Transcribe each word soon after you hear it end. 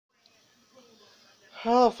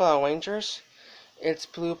Hello, fellow Rangers. It's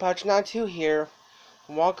Blue Pouch 92 here.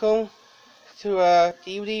 Welcome to a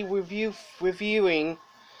DVD reviewing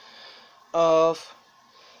of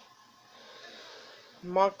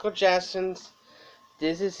Michael Jackson's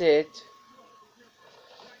 "This Is It"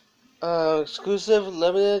 exclusive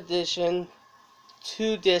limited edition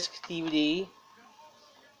 2-disc DVD.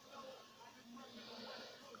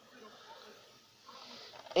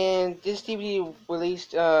 And this DVD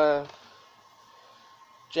released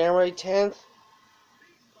January 10th,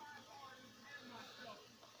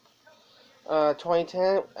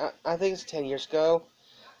 2010. I think it's 10 years ago.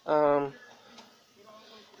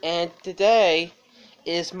 And today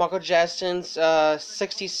is Michael Jackson's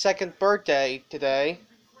 62nd birthday today.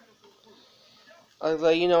 I'll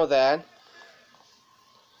let you know that.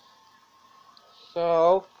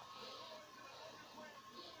 So,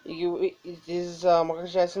 this is Michael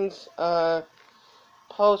Jackson's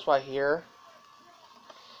post right here.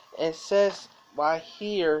 It says right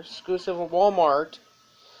here, exclusive of Walmart.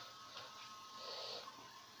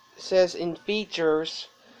 It says in features,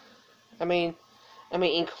 includes.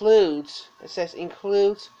 It says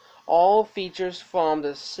includes all features from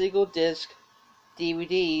the single disc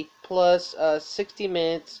DVD plus 60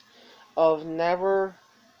 minutes of never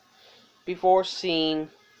before seen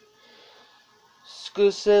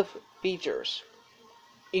exclusive features.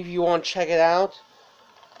 If you want to check it out.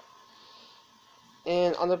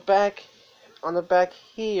 And on the back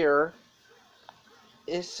here,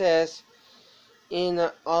 it says in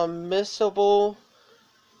an unmissable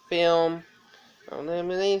film,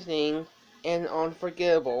 amazing and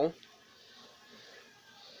unforgettable.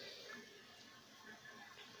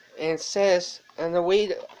 And it says, and the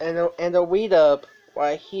read up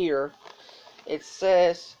right here, it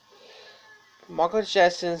says Michael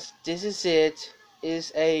Jackson's "This Is It"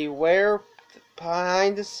 is a rare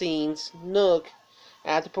behind the scenes look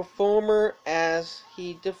at the performer as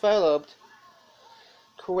he developed,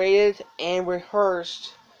 created, and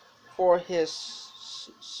rehearsed for his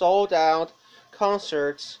sold out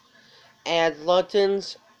concerts at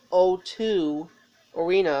London's O2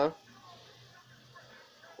 Arena.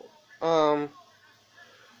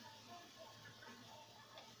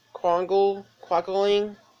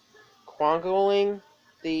 Chronicling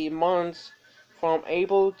the months from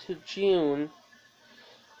April to June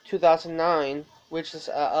 2009, which is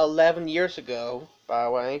 11 years ago, by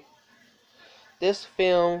the way. This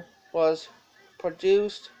film was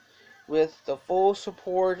produced with the full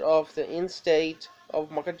support of the estate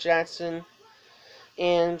of Michael Jackson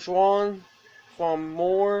and drawn from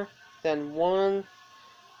more than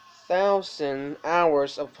 1,000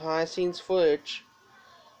 hours of behind-the-scenes footage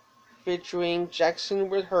featuring Jackson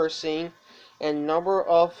rehearsing a number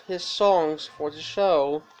of his songs for the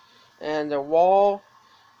show, and the raw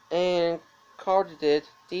and candid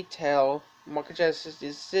detail Michael Jackson's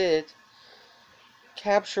 "This Is It"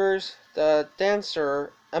 captures the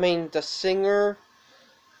singer,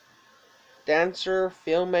 dancer,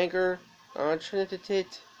 filmmaker,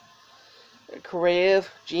 untalented,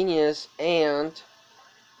 creative genius, and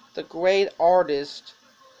the great artist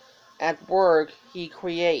at work he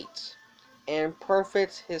creates and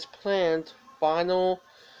perfects his planned final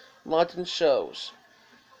London shows.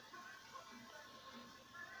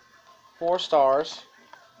 4 stars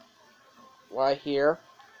right here.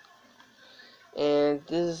 And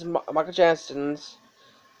this is Michael Jackson's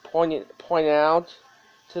pointing out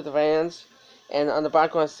to the fans, and on the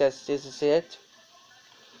background it says "This Is It."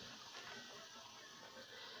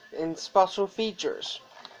 And special features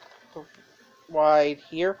right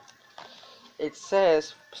here, it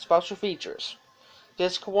says special features: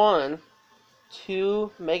 Disc 1,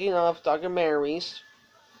 2 making of documentaries,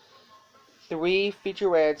 3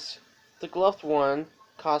 featurettes, the gloved one,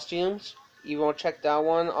 costumes. You want to check that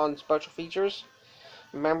one on special features.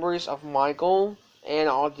 Memories of Michael and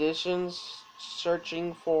auditions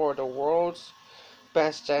searching for the world's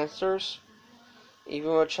best dancers. You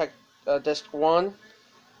want to check disc 1.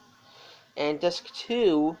 And disc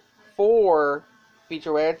 2, 4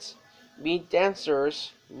 featurettes, meet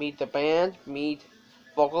dancers, meet the band, meet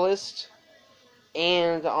vocalists,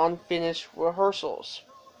 and unfinished rehearsals.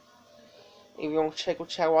 If you want to check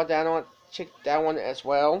that one as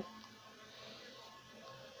well.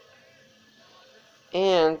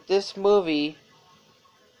 And this movie,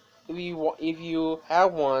 if you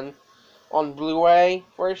have one on Blu-ray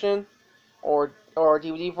version or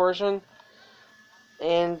DVD version,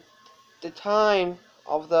 and the time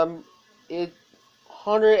of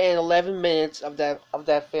 111 minutes of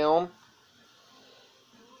that film,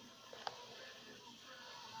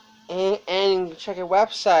 and check our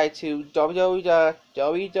website to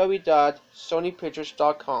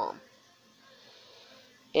www.sonypictures.com.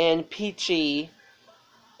 And PG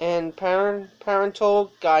and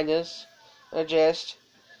parental guidance adjust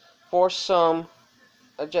for some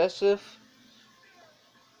adjective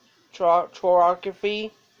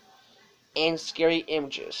choreography and scary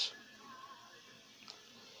images.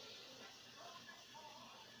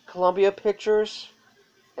 Columbia Pictures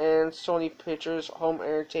and Sony Pictures Home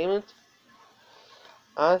Entertainment.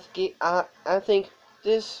 I think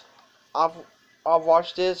this I've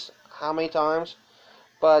watched this how many times,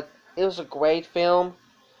 but it was a great film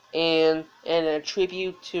and a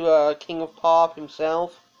tribute to King of Pop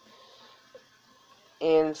himself.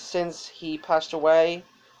 And since he passed away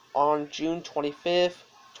on June 25th,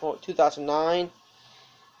 2009,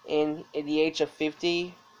 and at the age of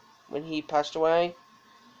 50 when he passed away,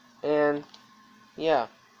 and yeah,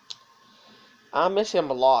 I miss him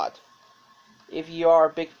a lot. If you are a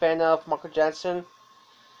big fan of Michael Jackson,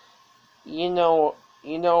 you know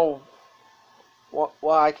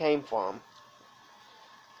where I came from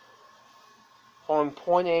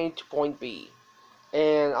point A to point B,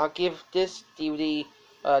 and I'll give this DVD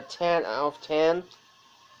a 10 out of 10.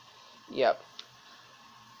 Yep,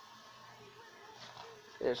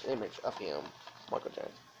 there's an image of him, Michael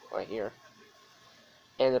Jackson, right here,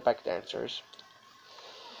 and the back dancers.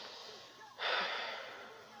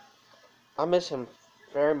 I miss him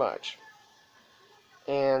very much,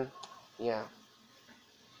 and yeah,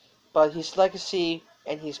 but his legacy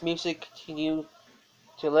and his music continue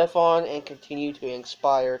to live on and continue to be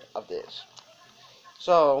inspired of this.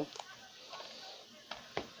 So,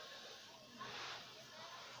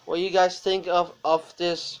 what do you guys think of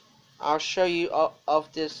this? I'll show you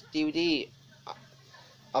of this DVD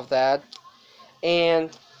of that,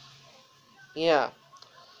 and yeah.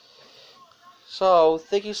 So,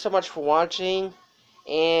 thank you so much for watching,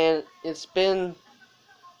 and it's been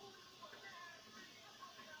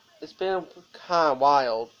kind of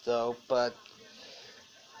wild though, but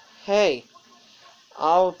hey,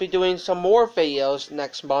 I'll be doing some more videos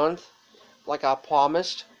next month, like I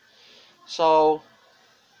promised. So,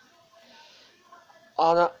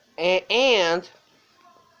 and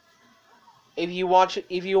if you watch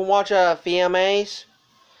VMAs,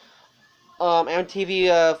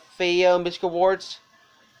 MTV Video Music Awards,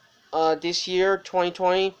 this year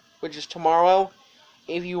 2020, which is tomorrow.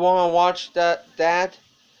 If you want to watch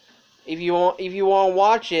if you want to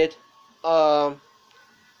watch it,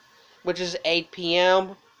 which is 8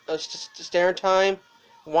 p.m. Standard Time,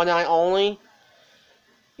 one night only.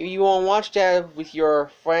 If you want to watch that with your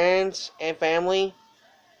friends and family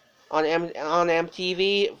on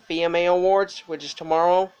MTV VMA Awards, which is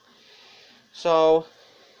tomorrow. So,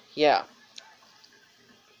 yeah.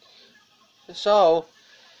 So,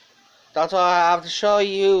 that's all I have to show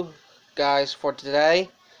you guys for today.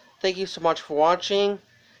 Thank you so much for watching,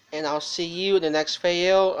 and I'll see you in the next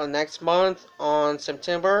video next month on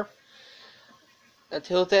September.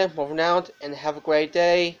 Until then, moving out and have a great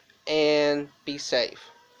day and be safe.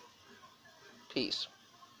 Peace.